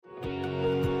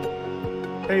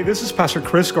Hey, this is Pastor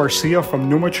Chris Garcia from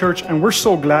Numa Church, and we're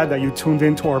so glad that you tuned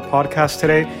into our podcast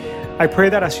today. I pray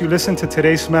that as you listen to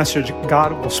today's message,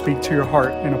 God will speak to your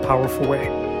heart in a powerful way.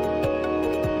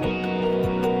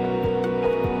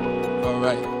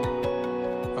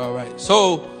 All right.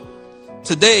 So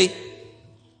today,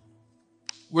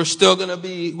 we're still going to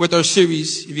be with our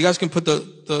series. If you guys can put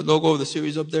the logo of the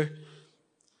series up there.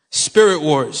 Spirit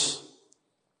Wars.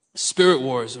 Spirit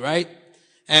Wars, right?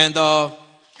 And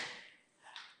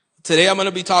today I'm going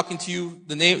to be talking to you.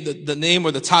 The name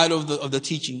or the title of the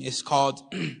teaching is called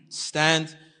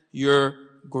Stand Your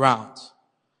Ground.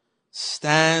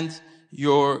 Stand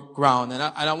Your Ground. And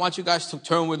I want you guys to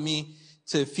turn with me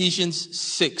to Ephesians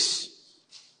 6.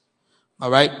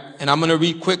 All right? And I'm going to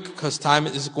read quick because time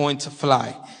is going to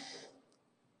fly.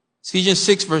 Ephesians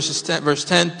 6 verse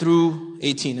 10 through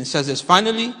 18. It says this: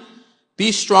 Finally,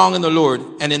 be strong in the Lord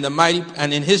and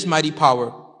in his mighty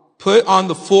power. Put on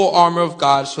the full armor of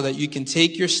God so that you can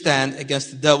take your stand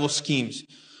against the devil's schemes.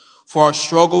 For our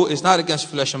struggle is not against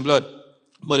flesh and blood,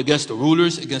 but against the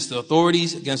rulers, against the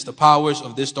authorities, against the powers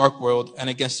of this dark world,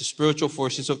 and against the spiritual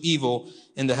forces of evil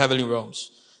in the heavenly realms.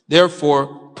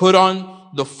 Therefore, put on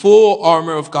the full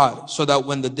armor of God so that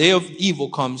when the day of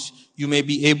evil comes, you may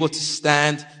be able to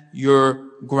stand your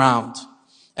ground.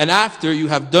 And after you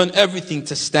have done everything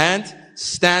to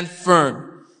stand firm.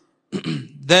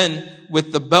 Then,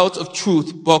 with the belt of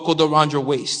truth buckled around your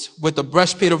waist, with the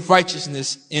breastplate of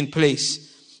righteousness in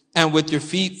place, and with your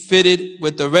feet fitted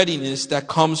with the readiness that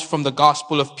comes from the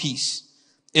gospel of peace.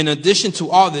 In addition to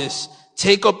all this,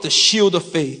 take up the shield of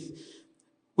faith,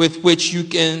 with which you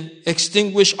can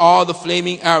extinguish all the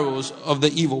flaming arrows of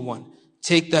the evil one.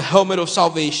 Take the helmet of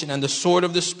salvation and the sword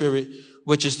of the Spirit,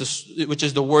 which is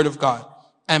the word of God,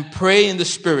 and pray in the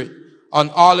Spirit on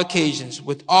all occasions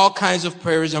with all kinds of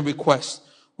prayers and requests.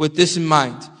 With this in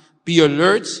mind, be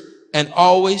alert and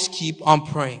always keep on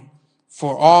praying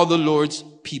for all the Lord's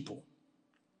people.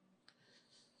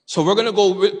 So we're going to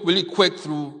go really quick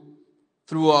through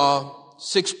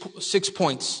 6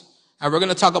 points, and we're going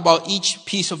to talk about each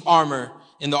piece of armor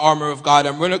in the armor of God.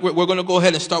 And we're going to go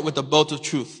ahead and start with the belt of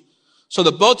truth. So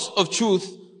the belt of truth,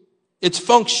 its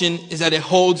function is that it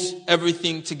holds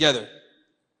everything together.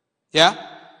 Yeah?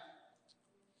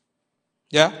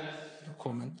 Yeah?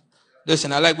 Cool, man.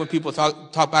 Listen, I like when people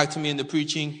talk back to me in the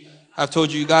preaching. I've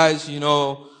told you guys, you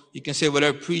can say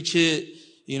whatever, preach it,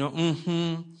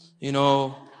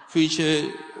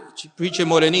 preach it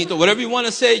morenito, whatever you want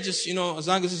to say, just, as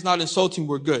long as it's not insulting,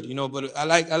 we're good, but I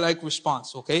like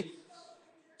response, okay?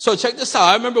 So check this out.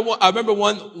 I remember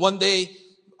one day,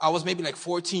 I was maybe like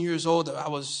 14 years old. I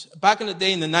was back in the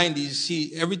day in the 90s.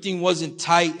 See, everything wasn't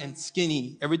tight and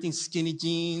skinny. Everything's skinny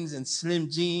jeans and slim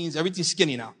jeans. Everything's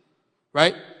skinny now,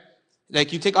 right?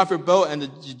 Like you take off your belt and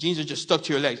the jeans are just stuck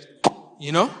to your legs.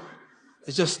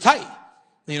 It's just tight.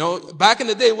 Back in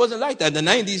the day, it wasn't like that. In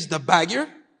the 90s, the baggier,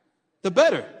 the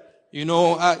better.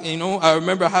 I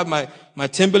remember I had my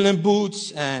Timberland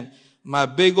boots and my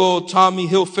big old Tommy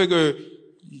Hilfiger,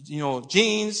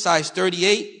 jeans, size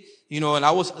 38, and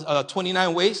I was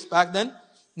 29 waist back then.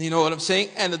 You know what I'm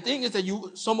saying? And the thing is that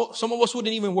some of us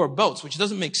wouldn't even wear belts, which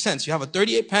doesn't make sense. You have a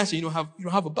 38 pants and you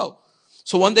don't have a belt.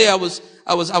 So one day I was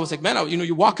like, man,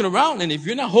 you're walking around, and if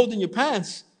you're not holding your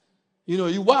pants,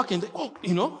 you walk and,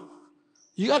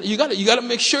 you gotta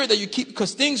make sure that you keep,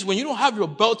 because things, when you don't have your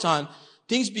belt on,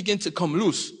 things begin to come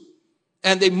loose.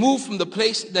 And they move from the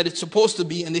place that it's supposed to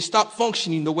be, and they stop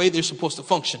functioning the way they're supposed to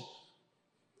function.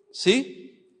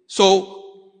 See? So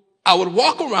I would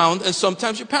walk around, and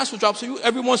sometimes your pants would drop. So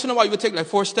every once in a while, you would take like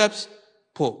 4 steps,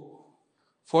 pull.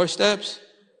 4 steps,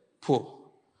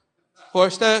 pull. 4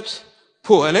 steps,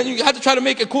 pull. And then you have to try to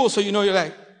make it cool, so you're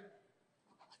like,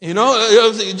 you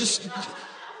just,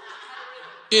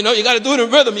 you got to do it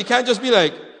in rhythm. You can't just be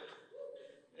like,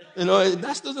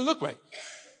 that doesn't look right.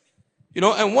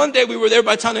 And one day we were there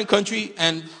by Town and Country,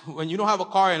 and when you don't have a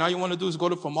car and all you want to do is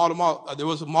go from mall to mall, there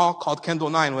was a mall called Kendall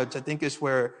 9, which I think is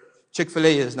where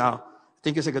Chick-fil-A is now. I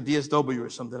think it's like a DSW or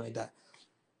something like that.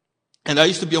 And that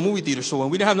used to be a movie theater. So when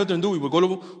we didn't have nothing to do, we would go to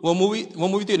one movie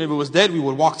theater, and if it was dead, we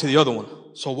would walk to the other one.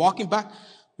 So walking back,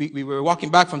 we were walking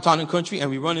back from Town and Country, and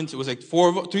we run into, it was like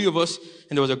 3 of us,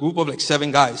 and there was a group of like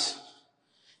 7 guys.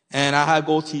 And I had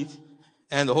gold teeth.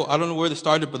 And I don't know where this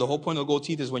started, but the whole point of gold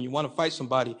teeth is when you want to fight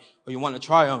somebody or you want to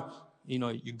try them,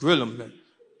 you grill them. Like,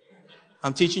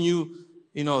 I'm teaching you,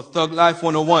 Thug Life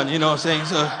 101, you know what I'm saying?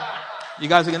 So you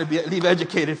guys are going to leave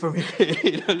educated for me.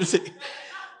 You know what I'm saying?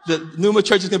 The Numa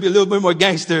Church is going to be a little bit more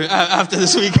gangster after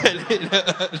this weekend.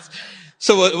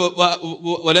 So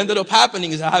what ended up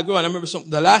happening is I had girl, and I remember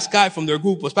the last guy from their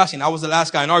group was passing. I was the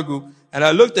last guy in our group, and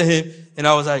I looked at him, and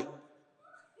I was like,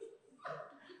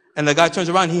 And the guy turns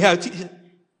around, he had,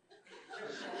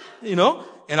 you know,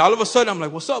 and all of a sudden I'm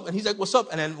like, what's up? And he's like, what's up?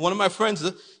 And then one of my friends,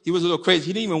 he was a little crazy.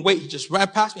 He didn't even wait. He just ran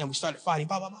past me and we started fighting.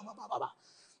 Bah, bah, bah, bah, bah, bah.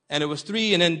 And it was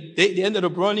 3 and then they ended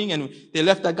up running and they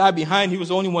left that guy behind. He was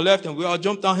the only one left and we all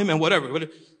jumped on him and whatever.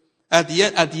 At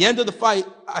the end of the fight,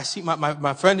 I see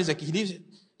my friend is like, he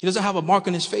doesn't have a mark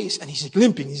on his face and he's like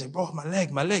limping. He's like, bro, my leg.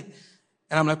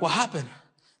 And I'm like, what happened?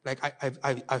 Like,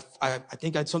 I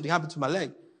think something happened to my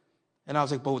leg. And I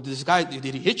was like, but this guy, did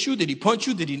he hit you? Did he punch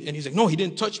you? And he's like, no, he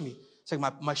didn't touch me. It's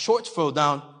like my shorts fell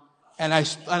down and I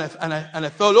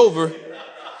fell over.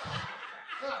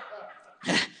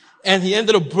 And he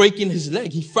ended up breaking his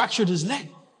leg. He fractured his leg.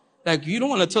 Like, you don't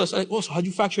want to tell us, like, oh, so how'd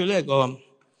you fracture your leg?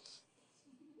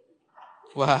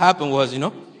 What happened was, you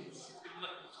know,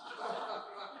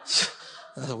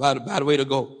 that's a bad way to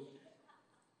go.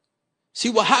 See,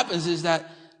 what happens is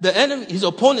that the enemy, his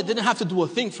opponent didn't have to do a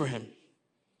thing for him.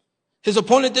 His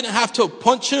opponent didn't have to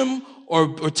punch him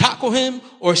or tackle him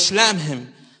or slam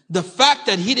him. The fact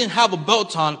that he didn't have a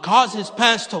belt on caused his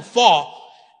pants to fall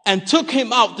and took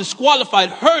him out, disqualified,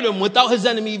 hurt him without his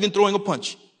enemy even throwing a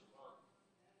punch.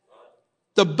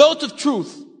 The belt of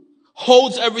truth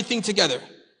holds everything together.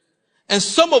 And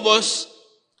some of us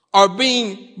are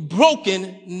being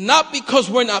broken not because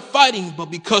we're not fighting, but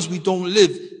because we don't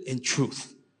live in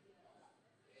truth.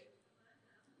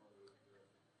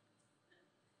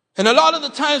 And a lot of the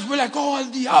times we're like, oh,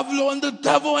 El Diablo and the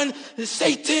devil and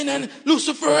Satan and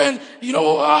Lucifer and, you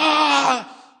know,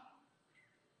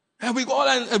 And we go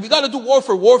and we got to do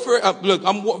warfare. Look,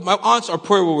 my aunts are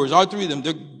prayer warriors. All 3 of them,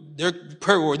 they're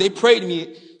prayer warriors. They prayed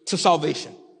me to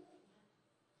salvation.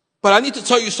 But I need to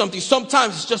tell you something.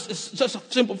 Sometimes it's just a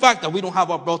simple fact that we don't have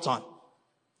our belt on.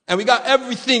 And we got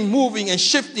everything moving and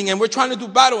shifting and we're trying to do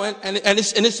battle and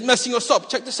it's messing us up.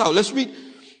 Check this out. Let's read,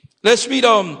 okay,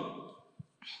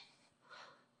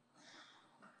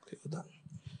 hold on.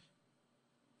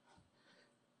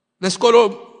 Let's go to,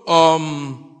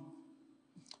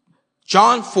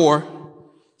 John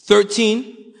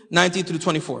 4:13, 19 through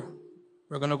 24.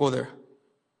 We're going to go there.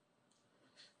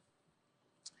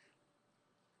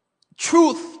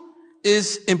 Truth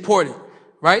is important,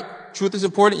 right? Truth is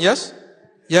important. Yes?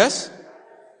 Yes?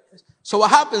 So what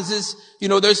happens is, you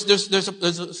know, there's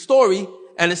a story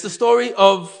and it's the story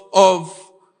of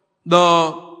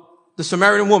the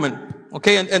Samaritan woman.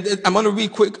 Okay. And I'm going to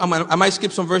read quick. I might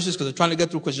skip some verses because I'm trying to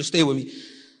get through, because just stay with me.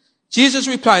 Jesus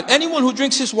replied, anyone who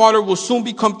drinks this water will soon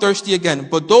become thirsty again,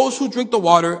 but those who drink the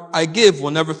water I give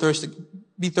will never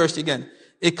be thirsty again.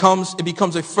 It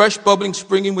becomes a fresh, bubbling,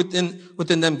 springing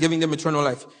within them, giving them eternal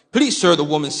life. Please, sir, the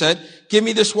woman said, give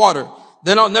me this water.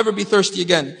 Then I'll never be thirsty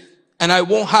again, and I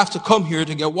won't have to come here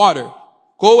to get water.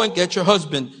 Go and get your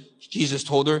husband. Jesus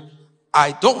told her,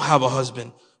 I don't have a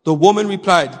husband. The woman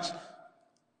replied,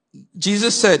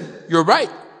 Jesus said, you're right.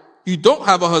 You don't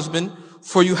have a husband,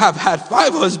 for you have had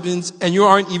 5 husbands and you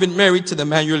aren't even married to the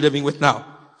man you're living with now.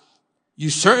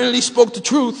 You certainly spoke the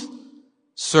truth,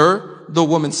 sir, the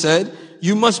woman said.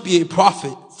 You must be a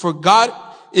prophet, for God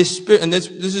is spirit. And this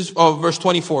is verse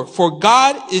 24. For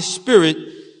God is spirit,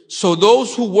 so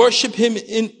those who worship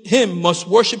him must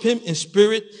worship him in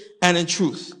spirit and in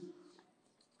truth.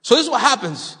 So this is what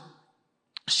happens.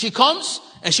 She comes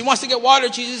and she wants to get water.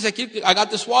 Jesus is like, I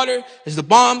got this water. It's the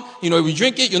bomb. You know, if you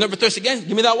drink it, you'll never thirst again.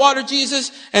 Give me that water,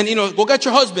 Jesus. And, you know, go get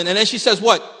your husband. And then she says,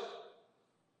 what?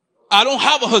 I don't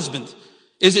have a husband.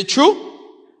 Is it true?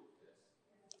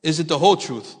 Is it the whole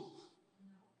truth?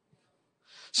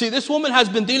 See, this woman has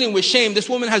been dealing with shame. This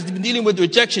woman has been dealing with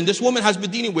rejection. This woman has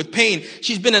been dealing with pain.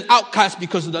 She's been an outcast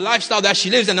because of the lifestyle that she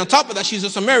lives. And on top of that, she's a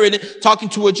Samaritan talking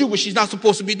to a Jew, which she's not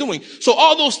supposed to be doing. So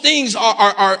all those things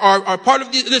are part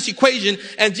of this equation.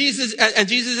 And Jesus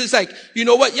is like, you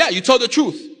know what? Yeah, you told the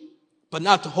truth, but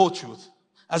not the whole truth.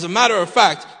 As a matter of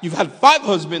fact, you've had 5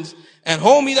 husbands and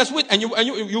homie that's with, and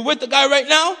you're with the guy right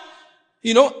now,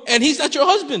 you know, and he's not your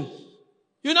husband.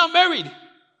 You're not married.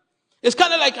 It's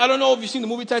kind of like, I don't know if you've seen the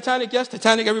movie Titanic. Yes?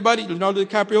 Titanic, everybody? Leonardo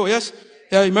DiCaprio, yes?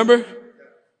 Yeah, you remember?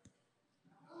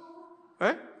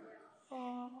 Right?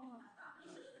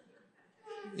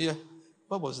 Yeah.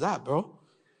 What was that, bro?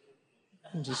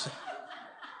 I'm going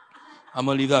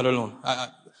to leave that alone.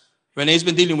 Renee's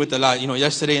been dealing with a lot. You know,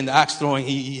 yesterday in the axe throwing,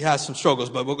 he has some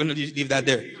struggles, but we're going to leave that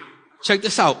there. Check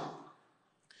this out.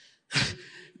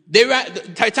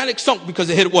 The Titanic sunk because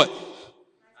it hit what?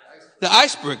 The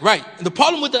iceberg, right. And the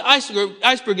problem with the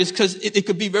iceberg is because it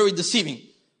could be very deceiving,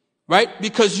 right?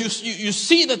 Because you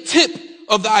see the tip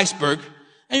of the iceberg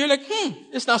and you're like,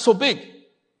 it's not so big.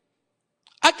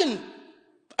 I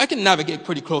can navigate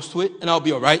pretty close to it and I'll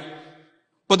be all right.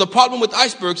 But the problem with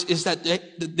icebergs is that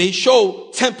they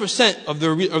show 10% of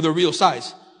the real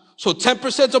size. So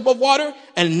 10% above water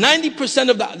and 90%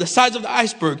 of the size of the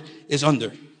iceberg is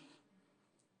under.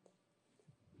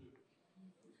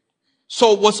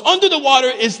 So what's under the water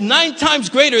is 9 times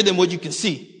greater than what you can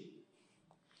see.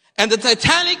 And the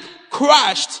Titanic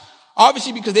crashed,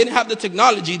 obviously because they didn't have the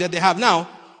technology that they have now,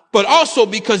 but also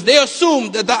because they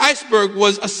assumed that the iceberg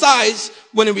was a size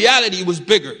when in reality it was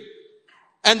bigger.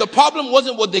 And the problem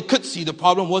wasn't what they could see. The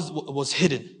problem was what was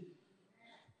hidden.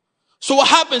 So what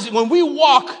happens when we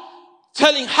walk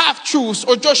telling half-truths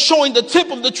or just showing the tip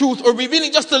of the truth or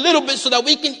revealing just a little bit so that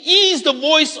we can ease the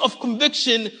voice of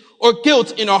conviction or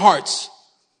guilt in our hearts?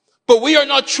 But we are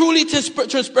not truly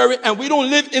transparent and we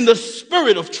don't live in the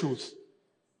spirit of truth.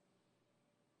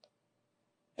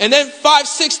 And then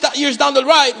 5-6 years down the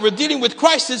line, we're dealing with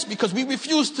crisis because we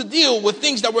refuse to deal with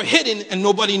things that were hidden and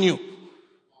nobody knew.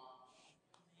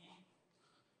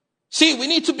 See, we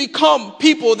need to become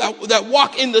people that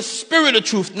walk in the spirit of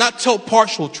truth, not tell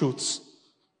partial truths.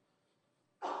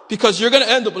 Because you're going to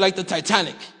end up like the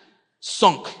Titanic,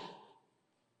 sunk,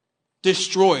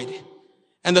 destroyed.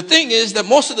 And the thing is that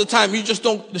most of the time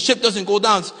the ship doesn't go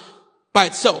down by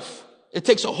itself. It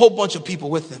takes a whole bunch of people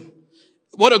with them.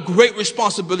 What a great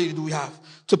responsibility do we have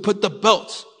to put the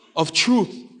belt of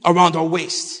truth around our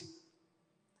waist.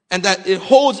 And that it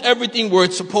holds everything where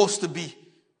it's supposed to be.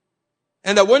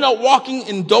 And that we're not walking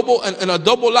in a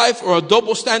double life or a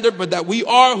double standard, but that we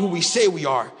are who we say we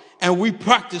are. And we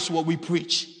practice what we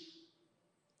preach.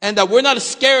 And that we're not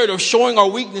scared of showing our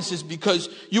weaknesses because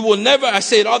you will never, I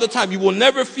say it all the time, you will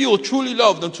never feel truly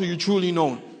loved until you're truly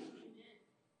known.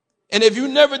 And if you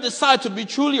never decide to be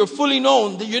truly or fully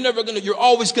known, then you're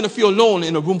always going to feel alone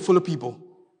in a room full of people.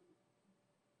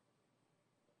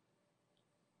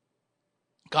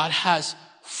 God has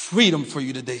freedom for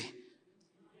you today.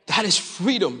 That is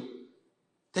freedom.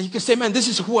 That you can say, man, this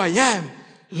is who I am.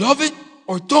 Love it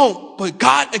or don't. But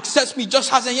God accepts me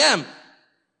just as I am.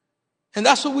 And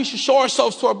that's what we should show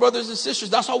ourselves to our brothers and sisters.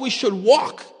 That's how we should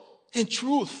walk in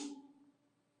truth.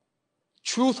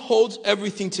 Truth holds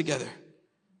everything together.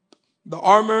 The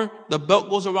armor, the belt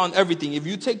goes around everything. If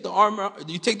you take the armor,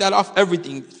 you take that off,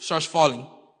 everything starts falling.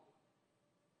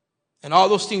 And all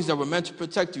those things that were meant to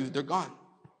protect you, they're gone.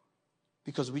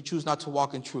 Because we choose not to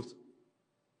walk in truth.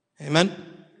 Amen?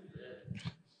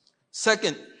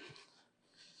 Second,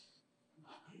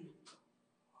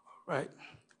 right?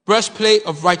 Breastplate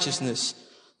of righteousness.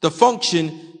 The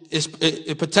function is,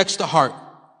 it protects the heart.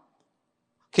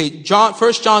 Okay, 1 John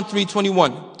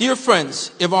 3:21. Dear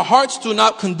friends, if our hearts do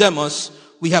not condemn us,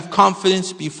 we have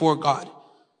confidence before God.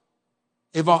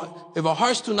 If our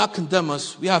hearts do not condemn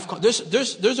us, we have,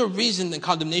 there's a reason that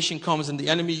condemnation comes and the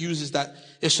enemy uses that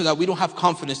is so that we don't have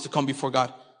confidence to come before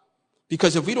God.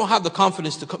 Because if we don't have the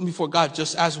confidence to come before God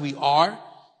just as we are,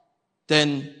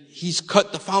 then he's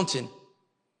cut the fountain.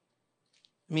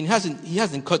 I mean, he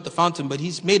hasn't cut the fountain, but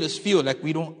he's made us feel like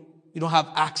we don't have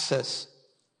access.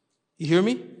 You hear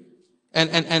me? And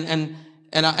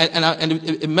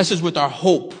it messes with our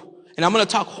hope. And I'm going to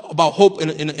talk about hope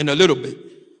in a little bit.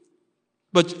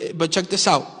 But check this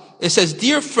out. It says,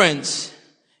 dear friends,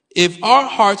 if our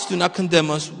hearts do not condemn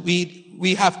us,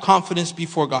 we have confidence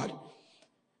before God.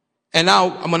 And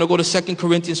now I'm going to go to 2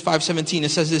 Corinthians 5:17. It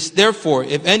says this, therefore,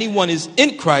 if anyone is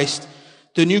in Christ,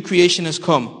 the new creation has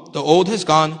come. The old has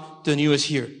gone, the new is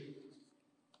here.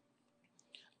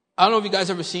 I don't know if you guys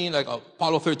ever seen like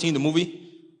Apollo 13, the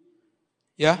movie.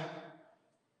 Yeah?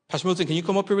 Pastor Milton, can you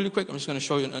come up here really quick? I'm just going to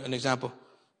show you an example.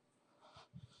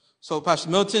 So Pastor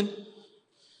Milton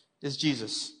is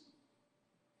Jesus.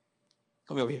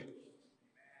 Come over here.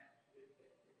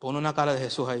 Pon una cara de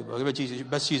Jesús ahí, bro. Give it Jesus,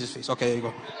 best Jesus face. Okay, there you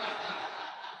go.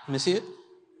 Let me see it.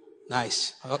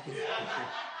 Nice. Oh.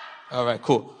 All right,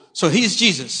 cool. So he's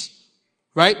Jesus,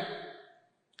 right?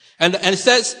 And it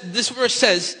says, this verse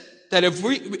says that if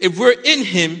we're in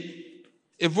him,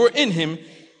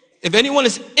 if anyone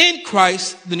is in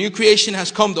Christ, the new creation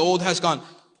has come, the old has gone.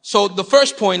 So the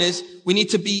first point is we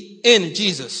need to be in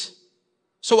Jesus.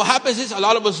 So what happens is a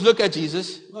lot of us look at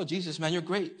Jesus. Oh, Jesus, man, you're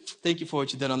great. Thank you for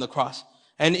what you did on the cross.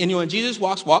 And when Jesus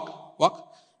walks, walk,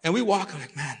 and we walk, I'm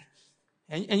like, man.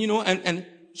 And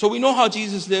so we know how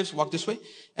Jesus lives, walk this way.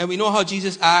 And we know how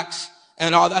Jesus acts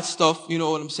and all that stuff. You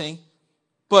know what I'm saying?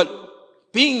 But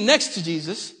being next to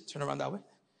Jesus, turn around that way.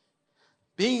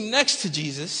 Being next to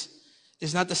Jesus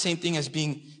is not the same thing as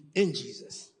being in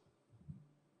Jesus.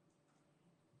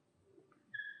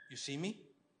 You see me?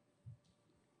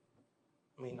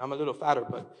 I mean, I'm a little fatter,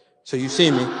 but so you see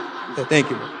me. Yeah, thank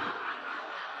you.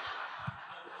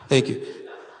 Thank you.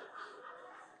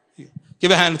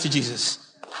 Give a hand to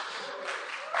Jesus.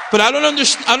 But I don't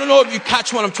know if you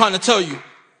catch what I'm trying to tell you.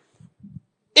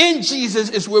 In Jesus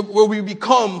is where we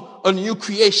become a new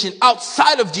creation.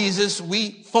 Outside of Jesus,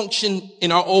 we function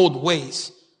in our old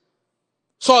ways.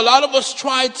 So a lot of us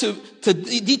try to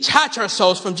detach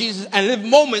ourselves from Jesus and live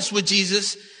moments with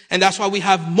Jesus. And that's why we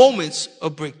have moments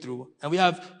of breakthrough, and we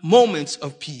have moments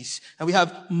of peace, and we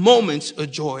have moments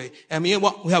of joy, and we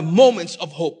have moments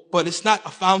of hope. But it's not a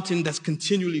fountain that's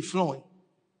continually flowing,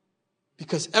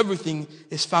 because everything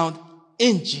is found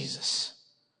in Jesus.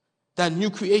 That new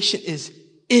creation is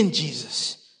in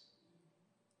Jesus.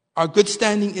 Our good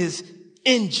standing is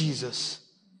in Jesus.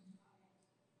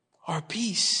 Our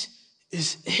peace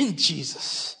is in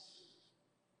Jesus.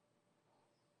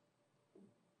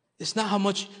 It's not how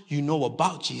much you know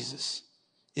about Jesus.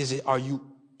 Are you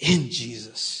in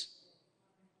Jesus?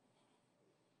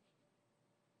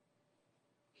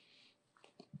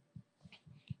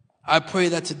 I pray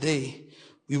that today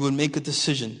we will make a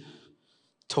decision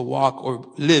to walk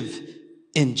or live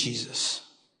in Jesus.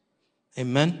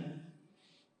 Amen.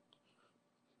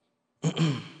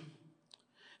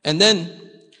 And then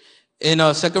in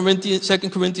 2 Corinthians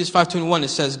 5:21, it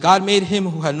says, God made him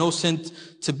who had no sin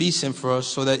to be sin for us,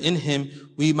 so that in him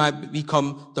we might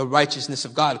become the righteousness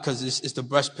of God, because this is the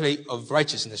breastplate of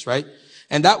righteousness, right?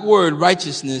 And that word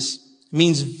righteousness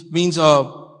means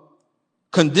a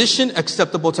condition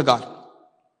acceptable to God.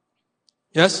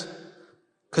 Yes?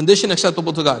 Condition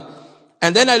acceptable to God.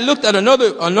 And then I looked at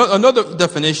another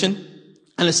definition,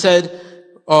 and it said,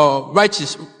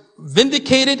 righteous,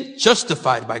 vindicated,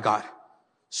 justified by God.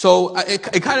 So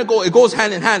it goes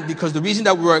hand in hand, because the reason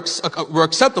that we're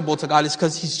acceptable to God is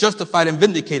because he's justified and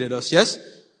vindicated us. Yes?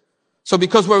 So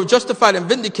because we're justified and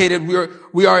vindicated,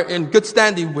 we are in good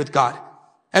standing with God.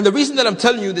 And the reason that I'm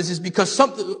telling you this is because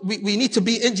we need to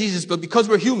be in Jesus, but because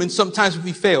we're human, sometimes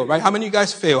we fail, right? How many of you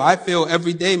guys fail? I fail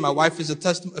every day. My wife is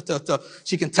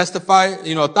she can testify,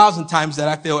 1,000 times that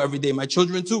I fail every day. My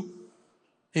children too.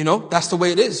 That's the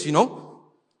way it is,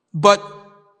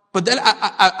 But then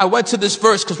I went to this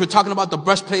verse because we're talking about the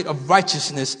breastplate of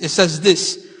righteousness. It says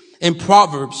this in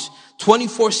Proverbs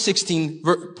 24:16,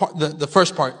 the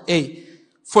first part, A.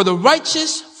 For the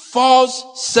righteous falls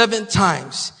 7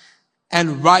 times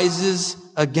and rises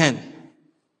again.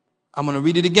 I'm going to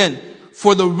read it again.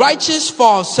 For the righteous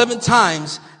falls 7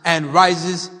 times and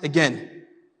rises again.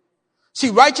 See,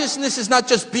 righteousness is not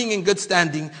just being in good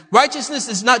standing. Righteousness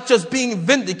is not just being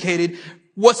vindicated.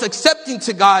 What's accepting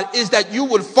to God is that you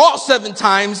would fall 7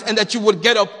 times and that you would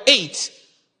get up 8.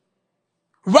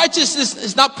 Righteousness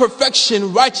is not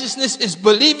perfection. Righteousness is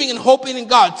believing and hoping in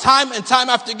God time and time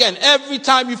after again. Every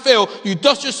time you fail, you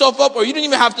dust yourself up, or you didn't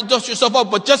even have to dust yourself up,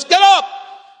 but just get up.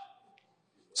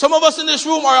 Some of us in this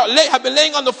room have been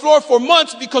laying on the floor for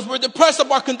months because we're depressed of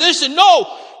our condition. No,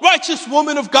 righteous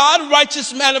woman of God,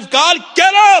 righteous man of God,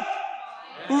 get up.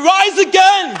 Rise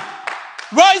again.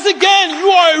 Rise again. You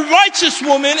are a righteous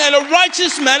woman and a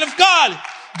righteous man of God.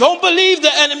 Don't believe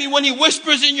the enemy when he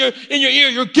whispers in your ear,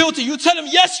 you're guilty. You tell him,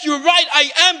 yes, you're right,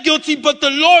 I am guilty, but the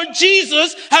Lord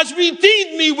Jesus has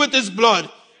redeemed me with his blood.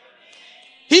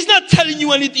 He's not telling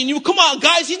you anything new. Come on,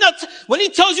 guys. When he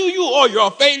tells you, you're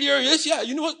a failure. Yes, yeah,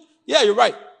 you know what? Yeah, you're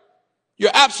right.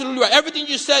 You're absolutely right. Everything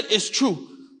you said is true.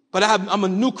 But I'm a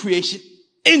new creation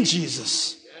in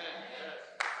Jesus.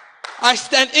 I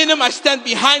stand in him, I stand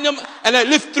behind him, and I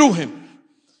live through him.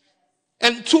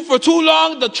 And for too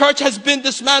long, the church has been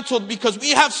dismantled because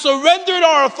we have surrendered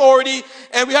our authority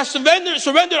and we have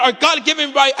surrendered our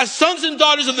God-given right as sons and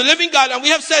daughters of the living God. And we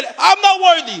have said, I'm not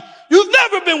worthy. You've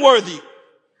never been worthy.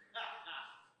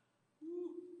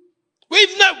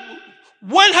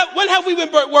 When have we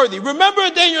been worthy? Remember a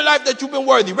day in your life that you've been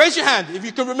worthy. Raise your hand if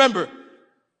you can remember.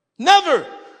 Never.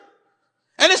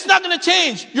 And it's not going to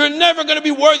change. You're never going to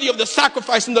be worthy of the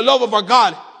sacrifice and the love of our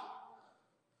God.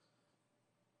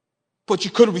 But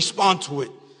you could respond to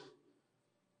it.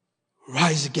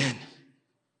 Rise again.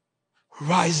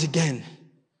 Rise again.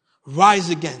 Rise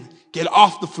again. Get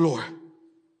off the floor.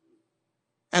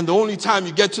 And the only time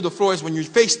you get to the floor is when you're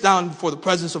face down before the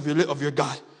presence of your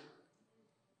God.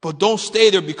 But don't stay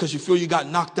there because you feel you got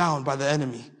knocked down by the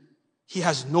enemy. He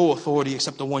has no authority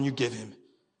except the one you give him.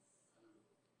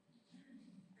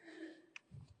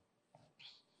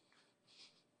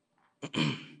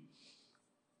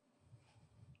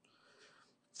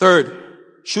 Third,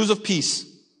 shoes of peace.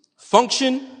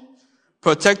 Function,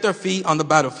 protect our feet on the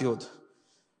battlefield.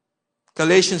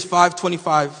 Galatians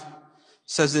 5:25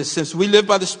 says this, since we live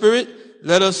by the Spirit,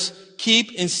 let us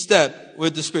keep in step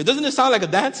with the Spirit. Doesn't it sound like a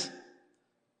dance?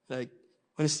 Like,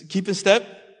 when it's keep in step?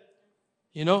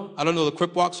 I don't know the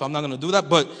crip walk, so I'm not going to do that,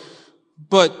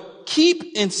 but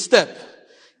keep in step.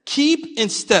 keep in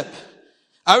step.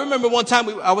 I remember one time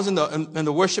I was in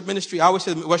the worship ministry. I always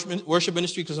say worship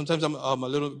ministry because sometimes I'm a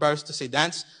little embarrassed to say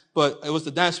dance, but it was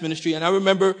the dance ministry. And I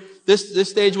remember this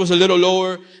stage was a little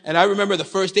lower. And I remember the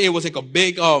first day it was like a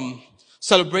big,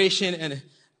 celebration. And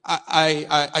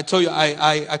I told you,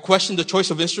 I questioned the choice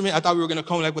of instrument. I thought we were going to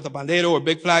come like with a bandero or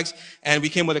big flags, and we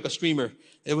came with like a streamer.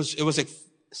 It was like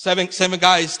seven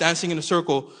guys dancing in a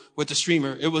circle with the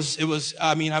streamer. It was, it was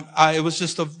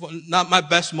just not my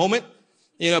best moment.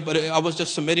 But I was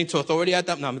just submitting to authority at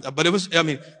that. No, but it was,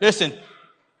 listen,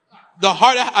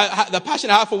 the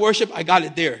passion I have for worship, I got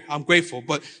it there. I'm grateful.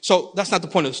 But so that's not the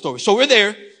point of the story. So we're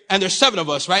there and there's 7 of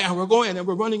us, right? And we're going and then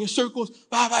we're running in circles.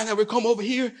 Blah, blah, and then we come over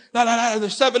here. La, la, la, and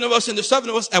there's 7 of us and there's 7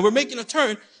 of us and we're making a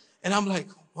turn. And I'm like,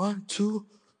 1, 2,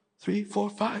 3, 4,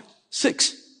 5,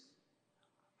 6.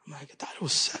 I'm like, I thought it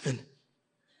was 7.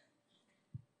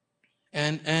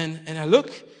 And I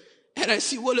look and I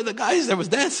see one of the guys that was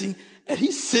dancing. And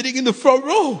he's sitting in the front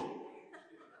row.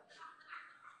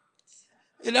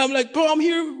 And I'm like, bro, I'm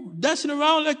here dancing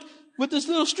around like with this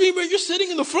little streamer. You're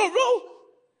sitting in the front row.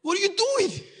 What are you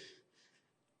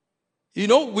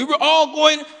doing? We were all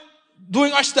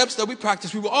doing our steps that we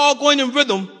practiced. We were all going in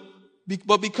rhythm.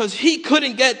 But because he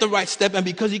couldn't get the right step and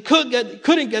because he couldn't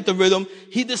get the rhythm,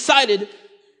 he decided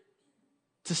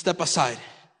to step aside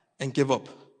and give up.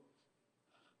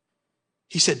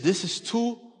 He said, this is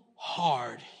too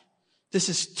hard. This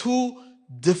is too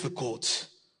difficult.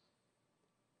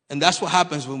 And that's what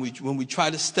happens when we try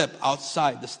to step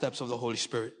outside the steps of the Holy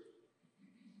Spirit.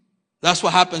 That's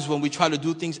what happens when we try to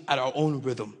do things at our own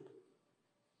rhythm.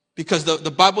 Because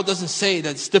the Bible doesn't say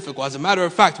that it's difficult. As a matter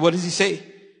of fact, what does he say?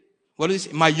 What does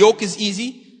he say? My yoke is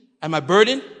easy and my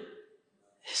burden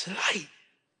is light.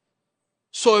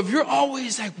 So if you're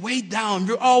always like weighed down,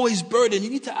 you're always burdened, you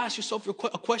need to ask yourself a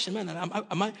question, man.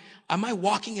 Am I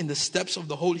walking in the steps of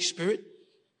the Holy Spirit?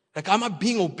 Like, am I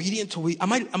being obedient to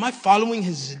am I following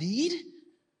his lead?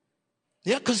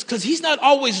 Yeah, cause he's not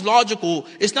always logical.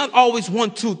 It's not always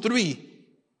 1, 2, 3.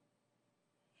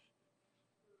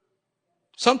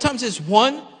 Sometimes it's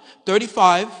 1,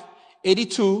 35,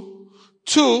 82,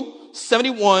 2,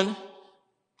 71,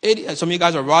 80. Some of you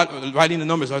guys are writing the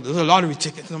numbers. Those are lottery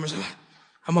ticket numbers.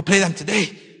 I'm going to play them today.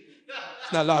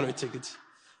 It's not lottery tickets.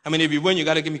 If you win, you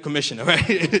got to give me commission, all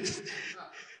right?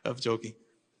 I'm joking.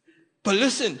 But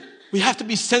listen, we have to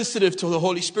be sensitive to the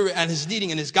Holy Spirit and his leading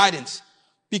and his guidance.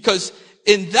 Because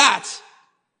in that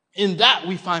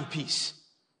we find peace.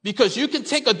 Because you can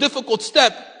take a difficult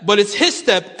step, but it's his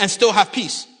step and still have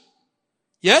peace.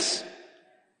 Yes?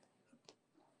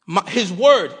 His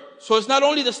word. So it's not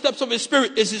only the steps of his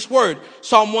spirit, it's his word.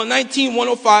 Psalm 119,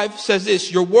 105 says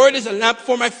this, your word is a lamp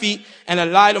for my feet and a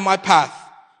light on my path.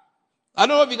 I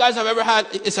don't know if you guys have ever had,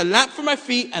 it's a lamp for my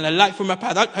feet and a light for my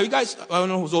path. Have you guys, I don't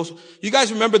know who's also, you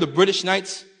guys remember the British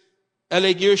Knights?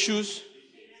 LA Gear shoes?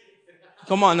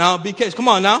 Come on now, BKs, come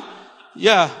on now.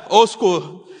 Yeah, old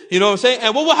school. You know what I'm saying?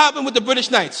 And what would happen with the British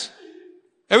Knights?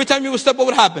 Every time you would step, what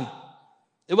would happen?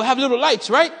 It would have little lights,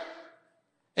 right?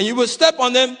 And you would step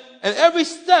on them, and every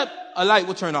step, a light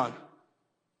will turn on.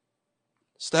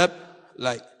 Step,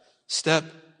 light, step,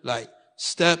 light,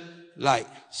 step, light,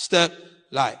 step,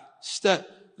 light, step,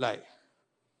 light.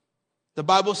 The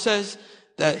Bible says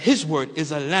that his word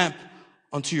is a lamp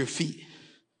unto your feet.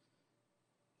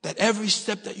 That every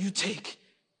step that you take,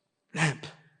 lamp,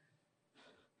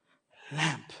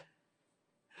 lamp,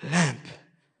 lamp,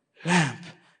 lamp,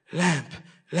 lamp,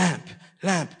 lamp,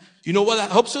 lamp. You know what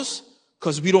that helps us?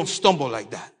 Because we don't stumble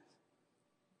like that.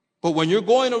 But when you're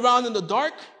going around in the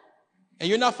dark and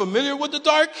you're not familiar with the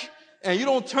dark and you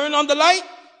don't turn on the light,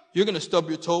 you're going to stub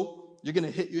your toe. You're going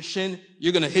to hit your shin.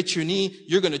 You're going to hit your knee.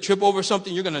 You're going to trip over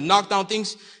something. You're going to knock down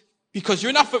things because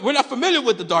we're not familiar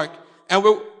with the dark and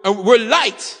we're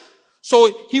light.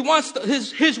 So he wants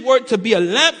his word to be a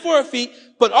lamp for our feet,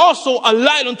 but also a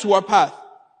light unto our path.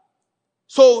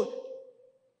 So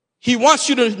he wants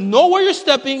you to know where you're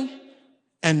stepping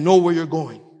and know where you're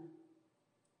going.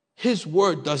 His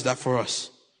word does that for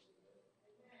us.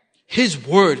 His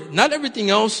word, not everything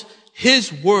else.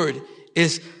 His word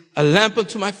is a lamp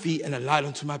unto my feet and a light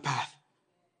unto my path.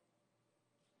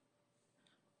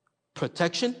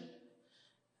 Protection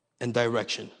and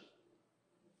direction.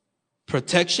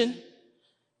 Protection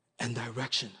and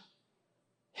direction.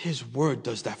 His word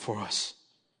does that for us.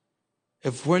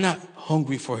 If we're not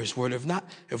hungry for his word,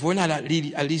 if we're not at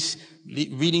least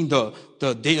reading the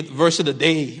verse of the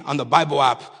day on the Bible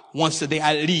app once a day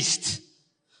at least,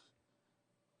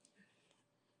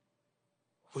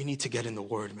 we need to get in the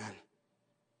word, man.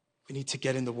 We need to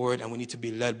get in the word and we need to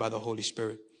be led by the Holy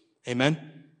Spirit. Amen.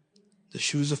 The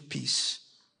shoes of peace.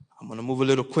 I'm going to move a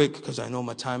little quick because I know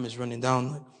my time is running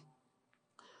down.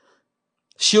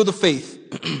 Shield of faith.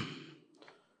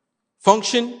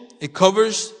 Function, it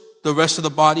covers the rest of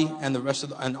the body and the rest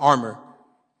of and armor.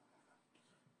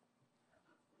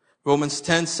 Romans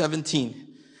 10:17.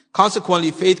 Consequently,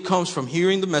 faith comes from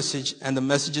hearing the message, and the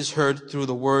message is heard through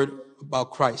the word about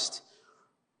Christ.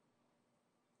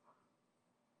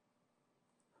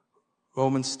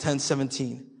 Romans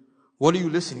 10:17. What are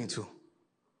you listening to?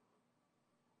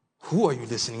 Who are you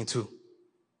listening to?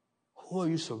 Who are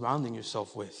you surrounding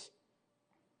yourself with?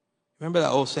 Remember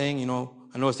that old saying, I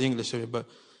know it's the English, but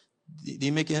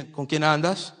dime con quién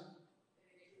andas?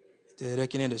 Te diré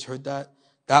quién eres. Heard that?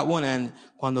 That one, and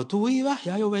cuando tú ibas,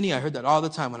 ya yo venía. I heard that all the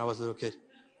time when I was a little kid.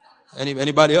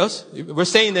 Anybody else? We're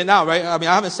saying that now, right? I mean,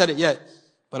 I haven't said it yet,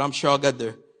 but I'm sure I'll get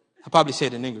there. I'll probably say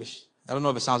it in English. I don't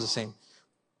know if it sounds the same.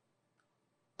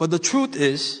 But the truth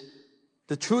is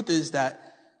that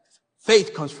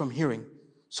faith comes from hearing.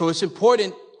 So it's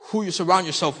important who you surround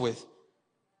yourself with.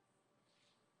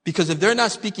 Because if they're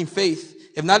not speaking faith,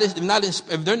 if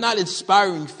they're not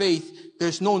inspiring faith,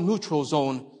 there's no neutral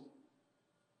zone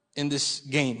in this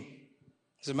game.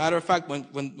 As a matter of fact, when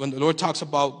the Lord talks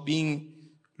about being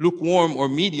lukewarm or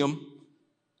medium,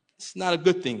 it's not a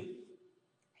good thing.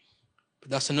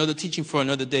 But that's another teaching for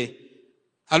another day.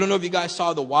 I don't know if you guys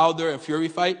saw the Wilder and Fury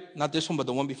fight. Not this one, but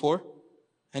the one before.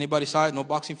 Anybody saw it? No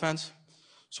boxing fans?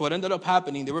 So what ended up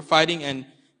happening, they were fighting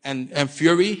and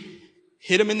Fury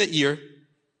hit him in the ear,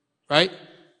 right?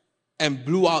 And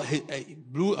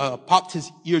popped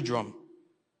his eardrum.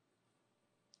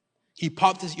 He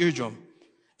popped his eardrum.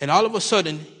 And all of a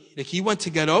sudden, he went to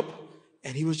get up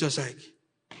and he was just like,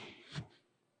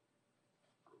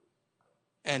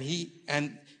 and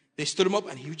they stood him up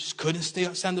and he just couldn't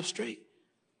stand up straight.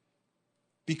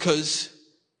 Because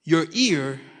your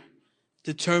ear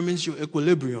determines your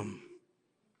equilibrium,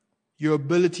 your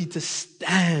ability to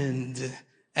stand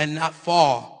and not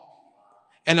fall.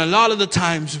 And a lot of the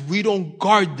times we don't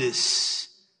guard this.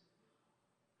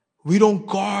 We don't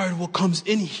guard what comes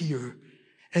in here.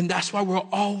 And that's why we're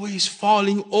always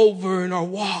falling over in our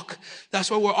walk. That's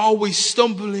why we're always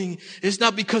stumbling. It's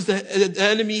not because the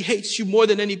enemy hates you more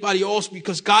than anybody else,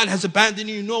 because God has abandoned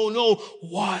you. No.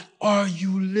 What are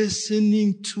you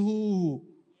listening to?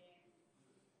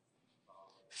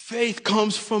 Faith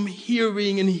comes from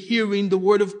hearing and hearing the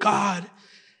word of God.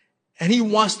 And he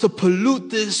wants to pollute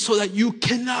this so that you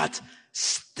cannot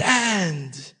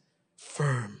stand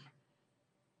firm.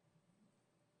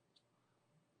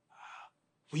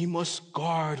 We must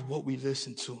guard what we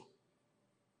listen to.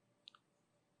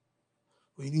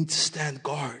 We need to stand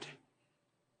guard.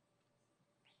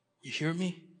 You hear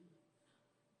me?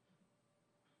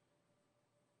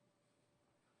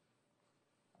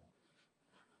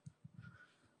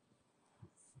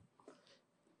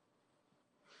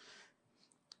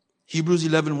 Hebrews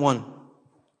 11:1.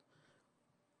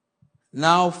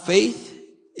 Now faith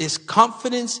is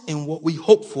confidence in what we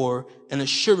hope for and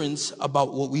assurance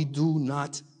about what we do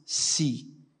not see.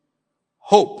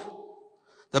 Hope.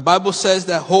 The Bible says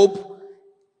that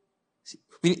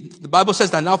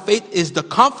now faith is the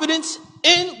confidence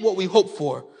in what we hope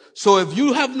for. So if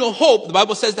you have no hope, the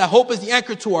Bible says that hope is the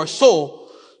anchor to our soul.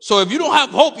 So if you don't have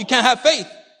hope, you can't have faith.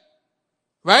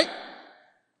 Right?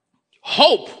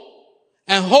 Hope.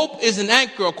 And hope is an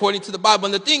anchor according to the Bible.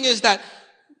 And the thing is that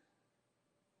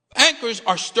anchors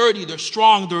are sturdy, they're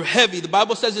strong, they're heavy. The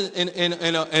Bible says in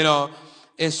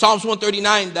Psalms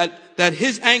 139 that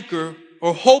his anchor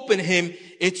or hope in him,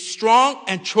 it's strong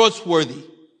and trustworthy.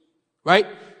 Right?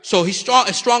 So he's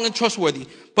strong and trustworthy.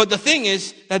 But the thing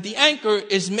is that the anchor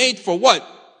is made for what?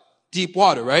 Deep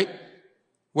water, right?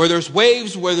 Where there's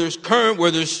waves, where there's current,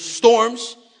 where there's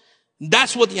storms.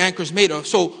 That's what the anchor is made of.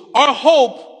 So our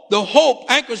hope, our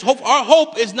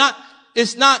hope is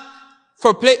not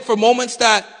for moments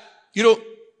that,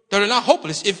 that are not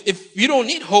hopeless. If you don't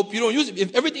need hope, you don't use it.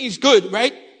 If everything is good,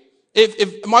 right?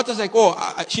 If Martha's like,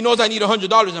 she knows I need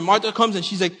 $100, and Martha comes and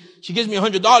she's like, she gives me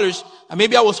 $100, and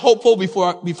maybe I was hopeful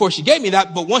before she gave me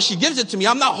that, but once she gives it to me,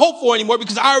 I'm not hopeful anymore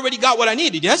because I already got what I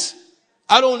needed, yes?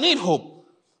 I don't need hope.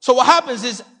 So what happens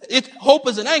is, hope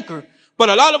is an anchor, but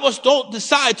a lot of us don't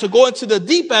decide to go into the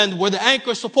deep end where the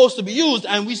anchor is supposed to be used,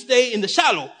 and we stay in the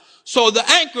shallow. So the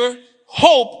anchor,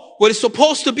 hope, what is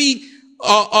supposed to be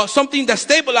something that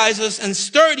stabilizes and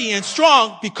sturdy and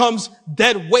strong, becomes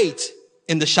dead weight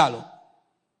in the shallow.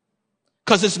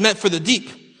 Because it's meant for the deep.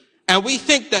 And we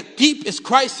think that deep is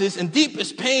crisis and deep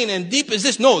is pain and deep is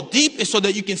this. No, deep is so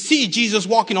that you can see Jesus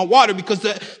walking on water, because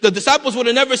the disciples would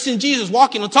have never seen Jesus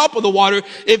walking on top of the water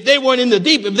if they weren't in the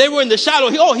deep. If they were in the shadow,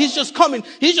 he's just coming.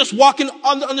 He's just walking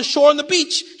on the shore on the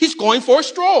beach. He's going for a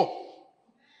stroll.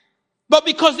 But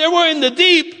because they were in the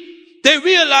deep, they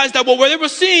realized that what they were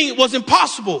seeing was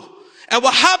impossible. And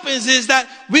what happens is that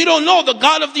we don't know the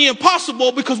God of the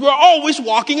impossible because we're always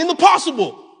walking in the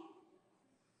possible.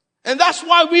 And that's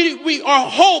why our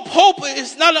hope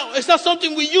is not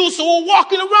something we use. So we're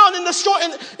walking around in the short,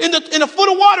 in a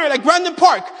foot of water, like Grandin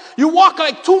Park. You walk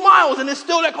like 2 miles and it's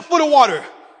still like a foot of water.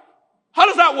 How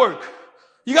does that work?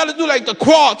 You got to do like the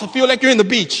crawl to feel like you're in the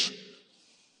beach.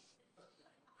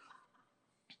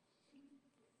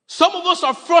 Some of us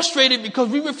are frustrated because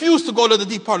we refuse to go to the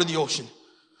deep part of the ocean.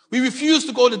 We refuse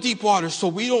to go to deep water, so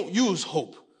we don't use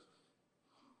hope.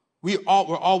 We're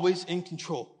always in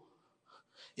control.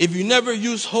 If you never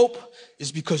use hope,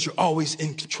 it's because you're always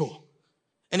in control.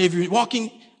 And if you're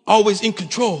walking always in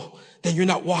control, then you're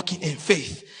not walking in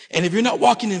faith. And if you're not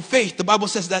walking in faith, the Bible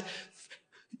says that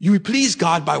you please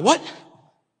God by what?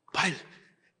 By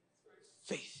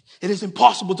faith. It is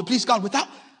impossible to please God without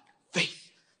faith.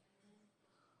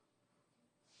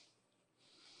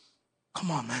 Come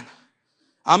on, man.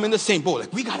 I'm in the same boat.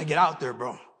 Like, we got to get out there,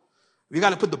 bro. We got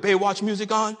to put the Baywatch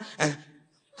music on and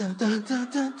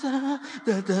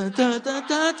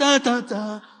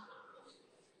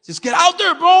just get out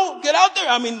there, bro. Get out there.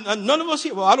 I mean, none of us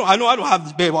here. Well, I know I don't have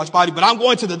this Baywatch body, but I'm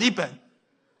going to the deep end.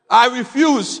 I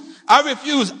refuse.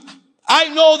 I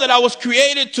know that I was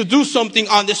created to do something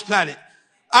on this planet.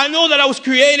 I know that I was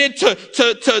created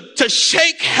to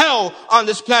shake hell on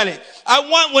this planet. I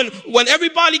want when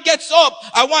everybody gets up,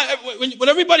 when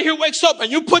everybody here wakes up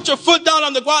and you put your foot down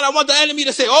on the ground, I want the enemy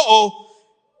to say, uh-oh,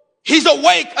 he's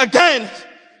awake again.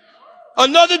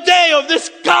 Another day of this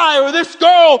guy or this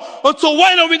girl. Until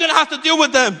when are we going to have to deal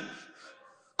with them?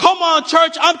 Come on,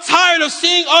 church. I'm tired of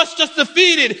seeing us just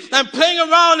defeated and playing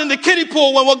around in the kiddie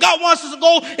pool when what God wants us to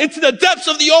go into the depths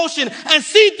of the ocean and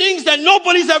see things that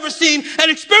nobody's ever seen and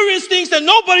experience things that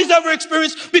nobody's ever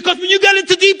experienced. Because when you get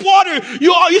into deep water,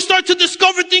 you start to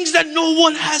discover things that no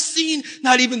one has seen,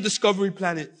 not even Discovery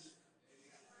Planet.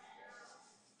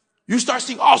 You start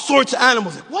seeing all sorts of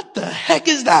animals. Like, what the heck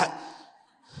is that?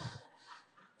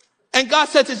 And God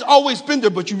says it's always been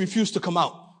there, but you refuse to come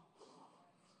out.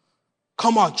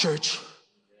 Come on, church.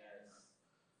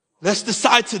 Let's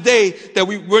decide today that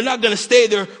we're not going to stay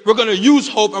there. We're going to use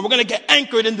hope and we're going to get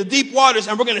anchored in the deep waters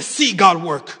and we're going to see God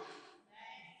work.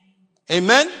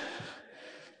 Amen.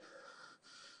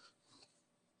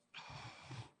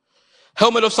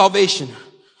 Helmet of salvation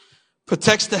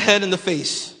protects the head and the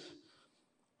face.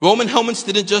 Roman helmets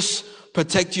didn't just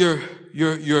protect your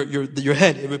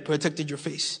head. It protected your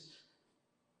face.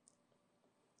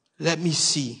 Let me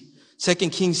see. 2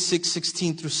 Kings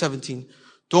 6:16 through 17.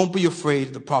 Don't be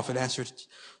afraid, the prophet answered.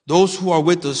 Those who are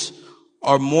with us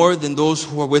are more than those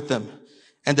who are with them.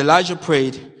 And Elijah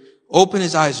prayed, open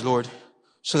his eyes, Lord,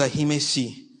 so that he may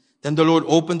see. Then the Lord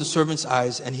opened the servant's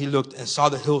eyes, and he looked and saw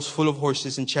the hills full of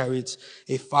horses and chariots,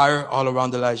 a fire all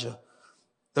around Elijah.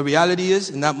 The reality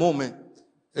is, in that moment,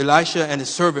 Elisha and his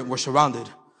servant were surrounded.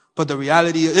 But the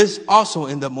reality is also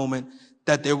in that moment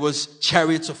that there was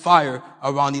chariots of fire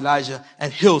around Elijah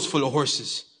and hills full of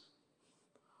horses.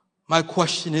 My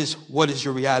question is, what is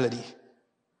your reality?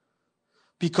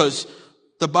 Because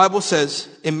the Bible says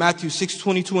in Matthew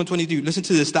 6:22 and 23, listen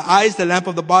to this. The eye is the lamp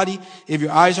of the body. If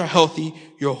your eyes are healthy,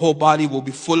 your whole body will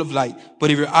be full of light. But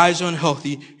if your eyes are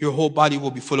unhealthy, your whole body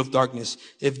will be full of darkness.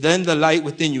 If then the light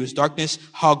within you is darkness,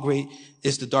 how great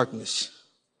is the darkness?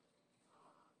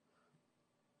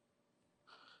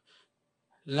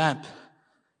 Lamp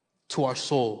to our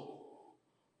soul,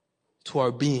 to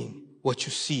our being, what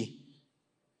you see.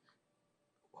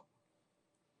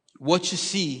 What you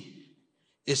see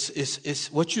is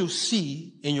what you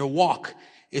see in your walk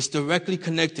is directly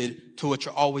connected to what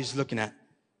you're always looking at.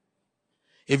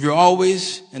 If you're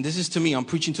always, and this is to me, I'm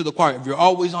preaching to the choir, if you're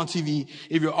always on TV,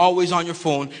 if you're always on your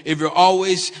phone, if you're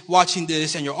always watching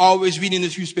this, and you're always reading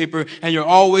this newspaper, and you're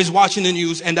always watching the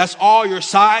news, and that's all your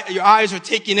eyes are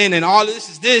taking in, and all this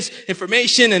is this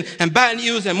information, and bad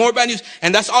news, and more bad news,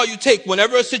 and that's all you take.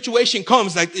 Whenever a situation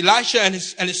comes, like Elisha and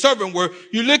his servant were,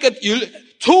 you look at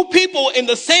two people in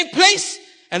the same place,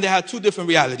 and they had two different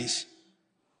realities.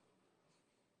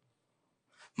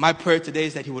 My prayer today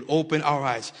is that he would open our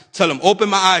eyes. Tell him, open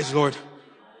my eyes, Lord.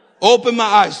 Open my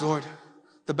eyes, Lord.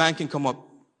 The band can come up.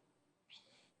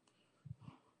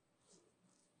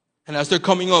 And as they're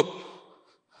coming up,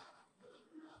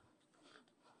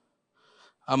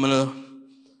 I'm going to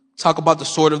talk about the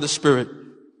sword of the Spirit.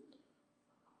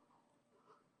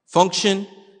 Function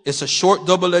is a short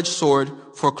double-edged sword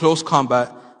for close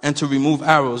combat and to remove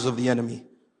arrows of the enemy.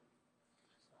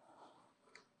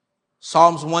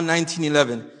 Psalms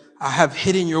 119:11. I have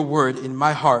hidden your word in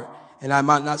my heart, and I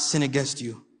might not sin against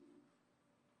you.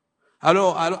 I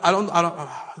know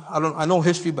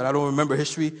history, but I don't remember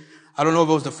history. I don't know if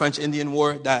it was the French Indian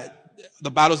War, that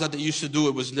the battles that they used to do,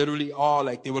 it was literally all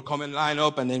like they would come and line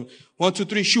up and then 1, 2,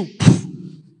 3, shoot.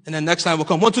 And then next time will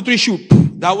come 1, 2, 3, shoot.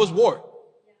 That was war.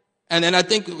 And then I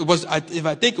think it was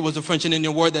the French and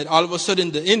Indian War, that all of a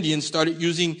sudden the Indians started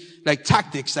using like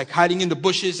tactics, like hiding in the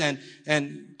bushes and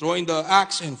throwing the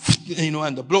axe and,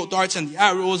 and the blow darts and the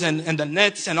arrows and the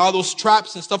nets and all those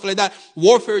traps and stuff like that.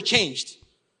 Warfare changed.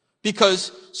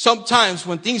 Because sometimes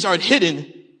when things are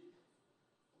hidden,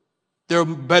 they're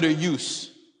better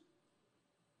use.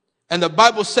 And the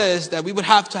Bible says that we would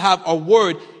have to have a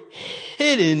word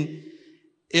hidden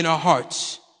in our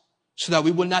hearts so that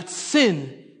we will not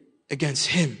sin against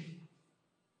him.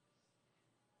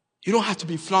 You don't have to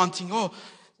be flaunting. Oh,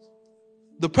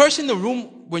 the person in the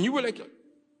room, when you were like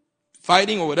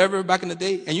fighting or whatever back in the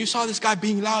day, and you saw this guy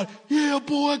being loud, yeah,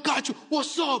 boy, I got you.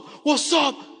 What's up? What's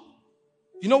up?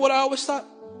 You know what I always thought?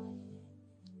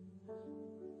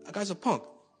 That guy's a punk.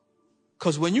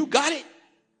 Because when you got it,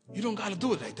 you don't got to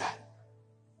do it like that.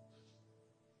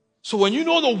 So when you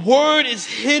know the word is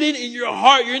hidden in your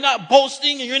heart, you're not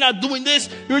boasting and you're not doing this.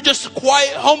 You're just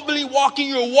quiet, humbly walking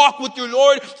your walk with your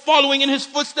Lord, following in his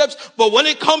footsteps. But when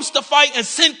it comes to fight and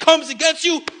sin comes against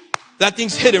you, that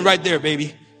thing's hidden right there,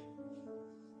 baby.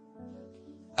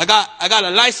 I got a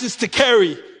license to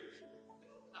carry.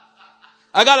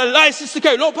 I got a license to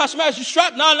carry. No, Pastor Matt, you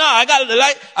strapped? No, I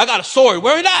got a sword.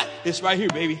 Where is that? It's right here,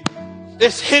 baby.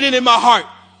 It's hidden in my heart.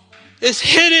 It's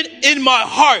hidden in my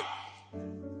heart.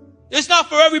 It's not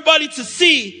for everybody to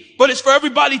see, but it's for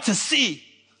everybody to see.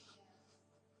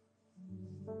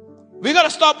 We got to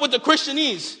stop with the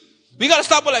Christianese. We got to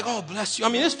stop with like, oh, bless you. I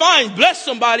mean, it's fine. Bless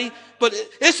somebody, but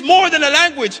it's more than a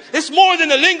language. It's more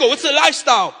than a lingo. It's a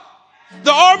lifestyle.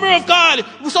 The armor of God.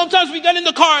 Sometimes we get in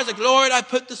the car. It's like, Lord, I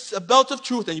put a belt of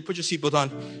truth, and you put your seatbelt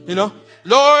on,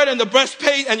 Lord, and the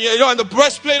breastplate, and and the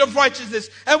breastplate of righteousness.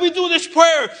 And we do this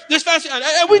prayer, this fasting,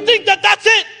 and we think that that's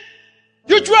it.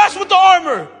 You're dressed with the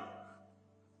armor.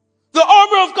 The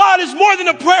armor of God is more than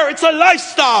a prayer. It's a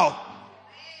lifestyle.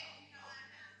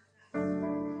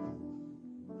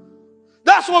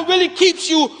 That's what really keeps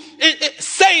you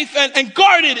safe and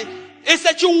guarded. It's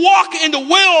that you walk in the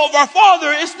will of our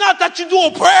Father. It's not that you do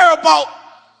a prayer about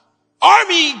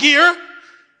army gear.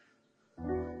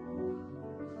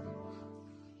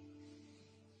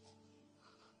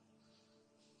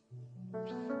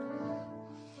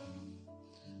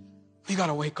 We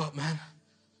gotta wake up, man.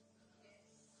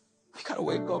 We gotta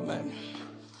wake up, man.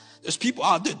 There's people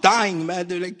out there dying, man.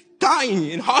 They're like dying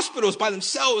in hospitals by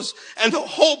themselves. And the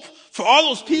hope for all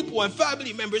those people and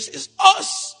family members is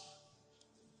us.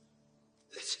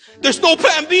 There's no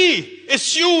plan B.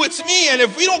 It's you, it's me. And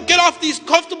if we don't get off these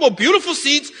comfortable, beautiful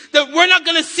seats, then we're not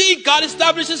going to see God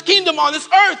establish his kingdom on this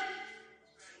earth.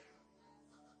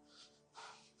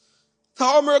 The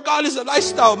armor of God is a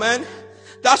lifestyle, man.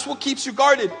 That's what keeps you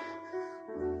guarded.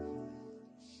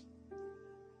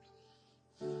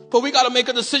 But we got to make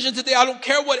a decision today. I don't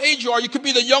care what age you are. You could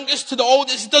be the youngest to the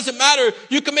oldest. It doesn't matter.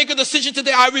 You can make a decision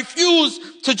today. I refuse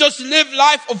to just live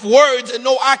life of words and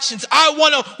no actions. I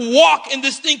want to walk in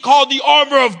this thing called the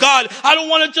armor of God. I don't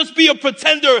want to just be a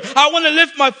pretender. I want to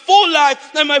live my full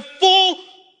life and my full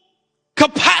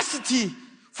capacity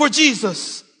for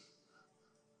Jesus.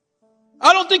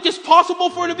 I don't think it's possible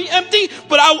for it to be empty,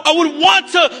 but I would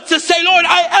want to say, Lord,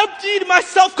 I emptied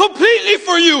myself completely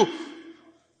for you.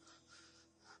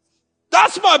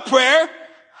 That's my prayer.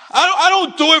 I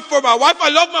don't do it for my wife. I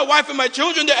love my wife and my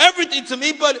children. They're everything to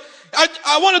me, but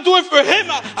I want to do it for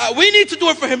him. We need to do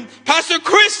it for him. Pastor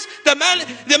Chris, the man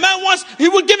he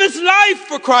would give his life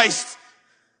for Christ.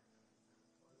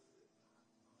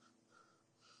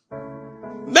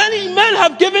 Many men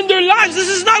have given their lives. This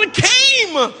is not a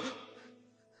game.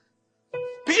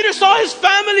 Peter saw his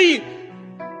family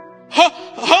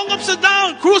hung upside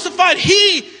down, crucified.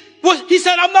 He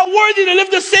said, I'm not worthy to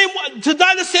live to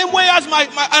die the same way as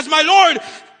my Lord.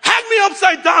 Hang me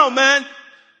upside down, man.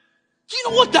 Do you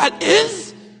know what that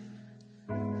is?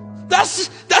 That's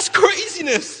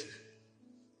craziness.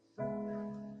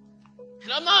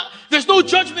 And there's no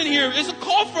judgment here. It's a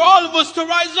call for all of us to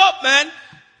rise up, man.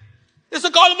 It's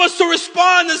a call of us to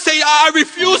respond and say, I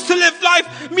refuse to live life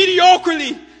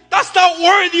mediocrely. That's not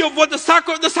worthy of what the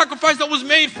sacrifice that was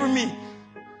made for me.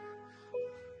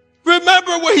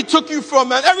 Remember where he took you from,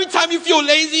 man. Every time you feel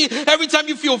lazy, every time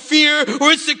you feel fear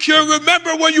or insecure,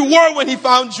 remember where you were when he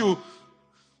found you.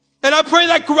 And I pray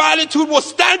that gratitude will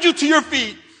stand you to your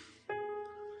feet.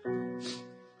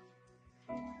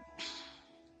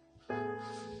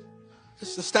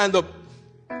 Just to stand up.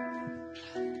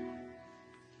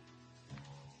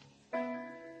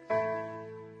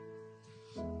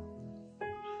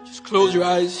 Just close your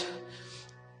eyes.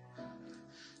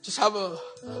 Just have a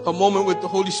moment with the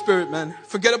Holy Spirit, man.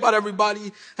 Forget about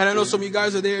everybody. And I know some of you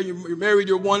guys are there. You're married,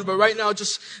 you're one. But right now,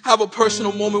 just have a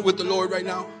personal moment with the Lord right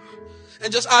now.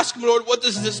 And just ask him, Lord, what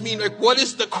does this mean? Like, what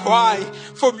is the cry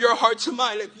from your heart to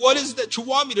mine? Like, what is that you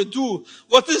want me to do?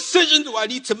 What decision do I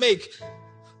need to make?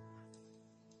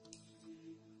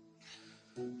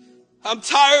 I'm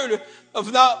tired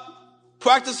of not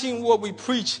practicing what we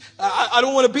preach. I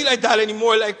don't want to be like that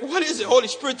anymore. Like, what is it? Holy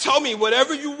Spirit, tell me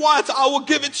whatever you want, I will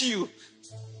give it to you.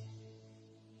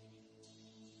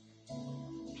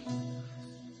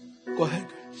 Go ahead.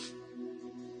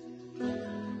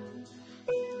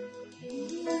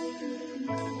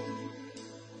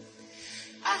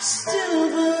 I still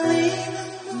believe,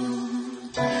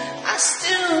 Lord. I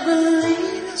still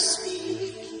believe you'll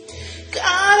speak. God,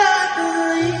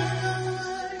 I believe.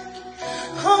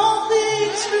 All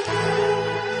things for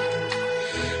good.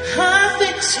 I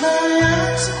fix my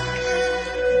eyes on you.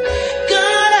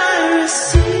 God, I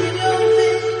receive your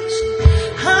vision.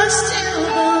 I still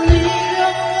believe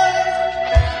your word.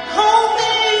 All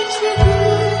things for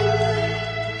good.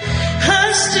 I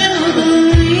still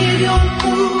believe your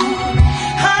move.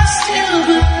 I still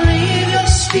believe your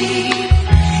speed.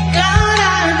 God,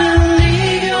 I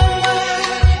believe your word.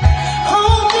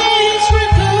 All things for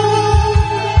good.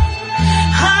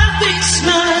 I fix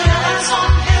my eyes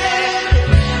on heaven.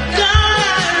 God,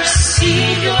 I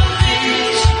receive your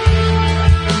vision.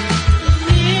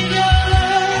 Believe your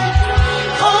love.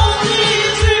 All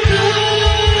things for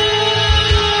good.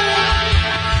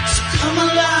 So come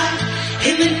alive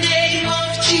in the name of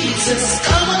Jesus.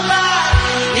 Come alive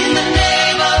in the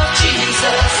name of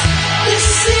Jesus.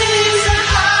 This is a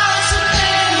house of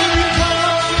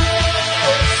miracles.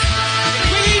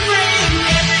 We bring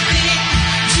everything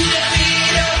to the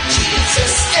feet of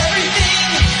Jesus. Everything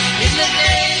in the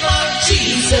name of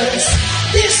Jesus.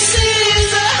 This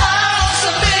is a house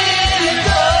of miracles.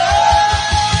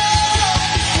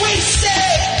 We say,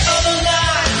 come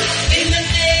alive in the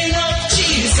name of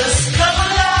Jesus. Come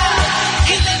alive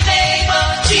in the name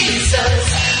of Jesus.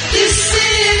 This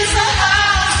is a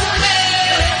house of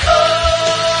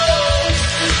miracles.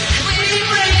 We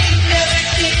bring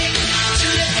everything to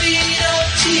the feet of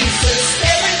Jesus.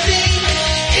 Everything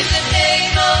in the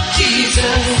name of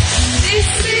Jesus. This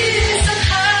is a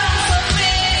house of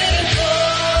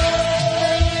miracles.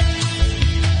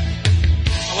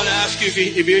 I want to ask you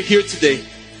if you're here today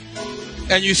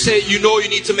and you say you know you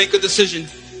need to make a decision.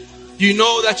 You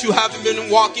know that you haven't been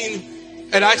walking,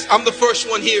 and I'm the first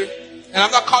one here. And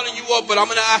I'm not calling you up, but I'm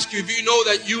going to ask you if you know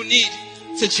that you need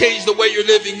to change the way you're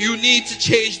living. You need to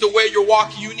change the way you're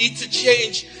walking. You need to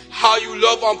change how you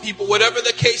love on people, whatever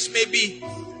the case may be.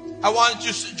 I want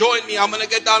you to join me. I'm going to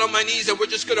get down on my knees and we're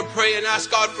just going to pray and ask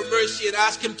God for mercy and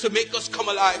ask him to make us come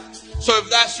alive. So if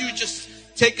that's you, just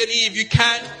take a knee. If you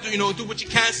can't, do what you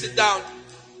can, sit down.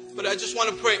 But I just want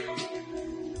to pray.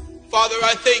 Father,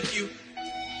 I thank you.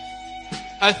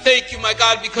 I thank you, my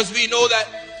God, because we know that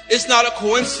it's not a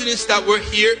coincidence that we're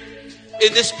here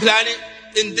in this planet,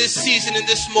 in this season, in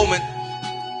this moment.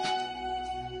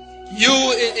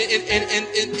 You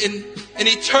in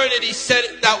eternity said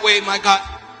it that way, my God.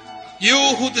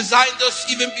 You who designed us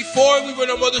even before we were in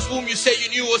our mother's womb, you said you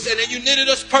knew us, and then you knitted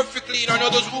us perfectly in our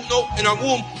mother's womb,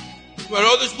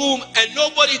 and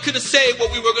nobody could have said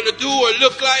what we were going to do or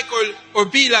look like or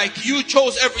be like. You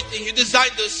chose everything. You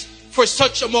designed us for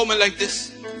such a moment like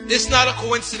this. It's not a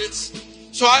coincidence.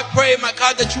 So I pray, my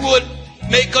God, that you would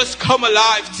make us come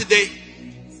alive today.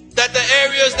 That the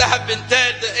areas that have been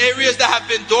dead, the areas that have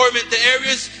been dormant, the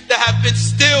areas that have been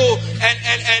still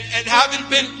and haven't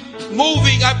been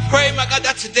moving, I pray, my God,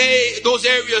 that today those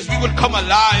areas we would come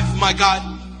alive, my God.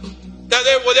 That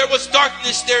where there was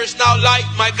darkness, there is now light,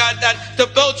 my God. That the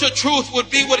belt of truth would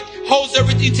be what holds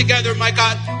everything together, my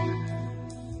God.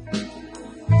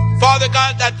 Father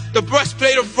God, that the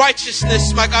breastplate of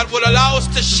righteousness, my God, would allow us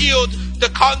to shield the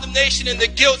condemnation and the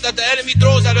guilt that the enemy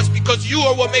throws at us, because you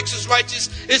are what makes us righteous.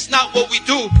 It's not what we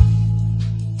do.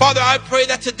 Father, I pray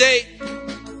that today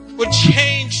would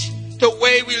change the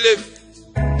way we live.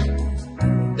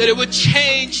 That it would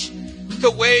change the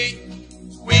way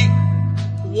we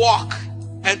walk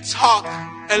and talk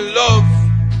and love.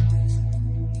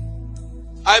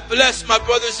 I bless my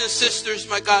brothers and sisters,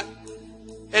 my God.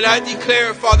 And I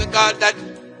declare, Father God, that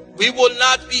we will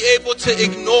not be able to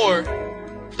ignore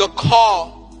the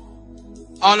call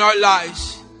on our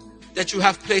lives that you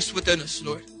have placed within us,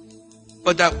 Lord,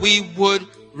 but that we would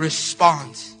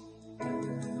respond.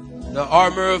 The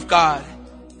armor of God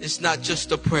is not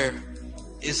just a prayer,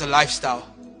 it's a lifestyle.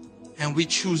 And we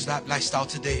choose that lifestyle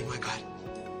today, my God.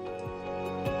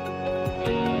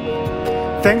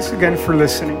 Thanks again for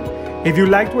listening. If you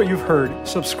liked what you've heard,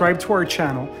 subscribe to our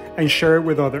channel and share it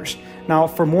with others. Now,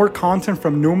 for more content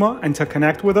from Pneuma and to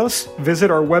connect with us, visit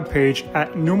our webpage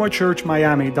at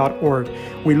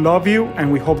pneumachurchmiami.org. We love you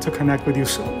and we hope to connect with you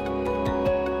soon.